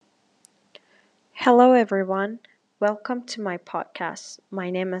Hello, everyone. Welcome to my podcast. My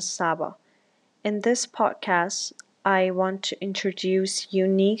name is Saba. In this podcast, I want to introduce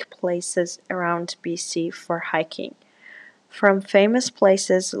unique places around BC for hiking. From famous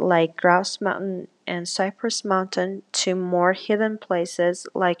places like Grouse Mountain and Cypress Mountain to more hidden places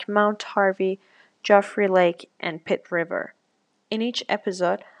like Mount Harvey, Joffrey Lake, and Pitt River. In each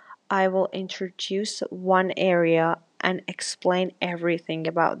episode, I will introduce one area and explain everything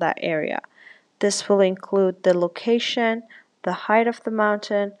about that area. This will include the location, the height of the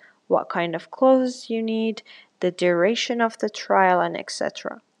mountain, what kind of clothes you need, the duration of the trial, and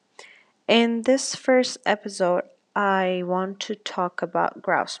etc. In this first episode, I want to talk about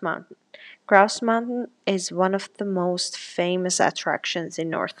Grouse Mountain. Grouse Mountain is one of the most famous attractions in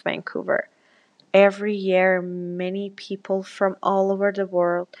North Vancouver. Every year, many people from all over the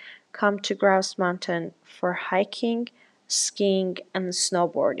world come to Grouse Mountain for hiking, skiing, and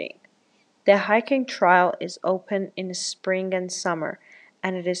snowboarding. The hiking trail is open in spring and summer,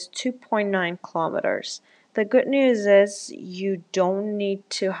 and it is 2.9 kilometers. The good news is you don't need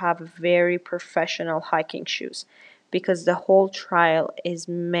to have very professional hiking shoes because the whole trail is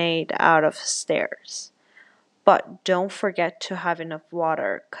made out of stairs. But don't forget to have enough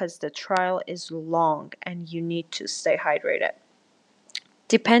water because the trail is long and you need to stay hydrated.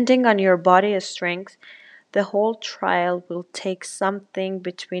 Depending on your body strength, the whole trial will take something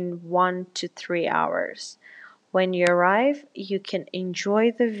between 1 to 3 hours. When you arrive, you can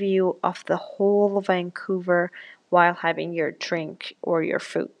enjoy the view of the whole of Vancouver while having your drink or your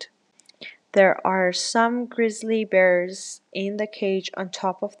food. There are some grizzly bears in the cage on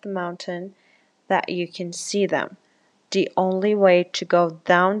top of the mountain that you can see them. The only way to go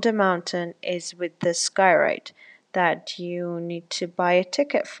down the mountain is with the skyride that you need to buy a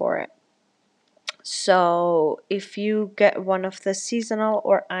ticket for it. So if you get one of the seasonal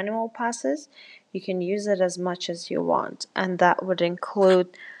or annual passes, you can use it as much as you want, and that would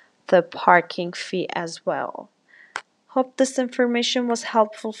include the parking fee as well. Hope this information was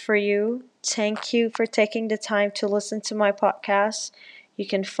helpful for you. Thank you for taking the time to listen to my podcast. You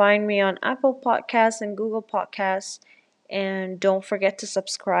can find me on Apple Podcasts and Google Podcasts. And don't forget to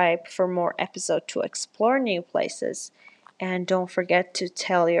subscribe for more episodes to explore new places. And don't forget to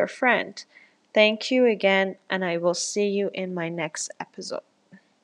tell your friend. Thank you again, and I will see you in my next episode.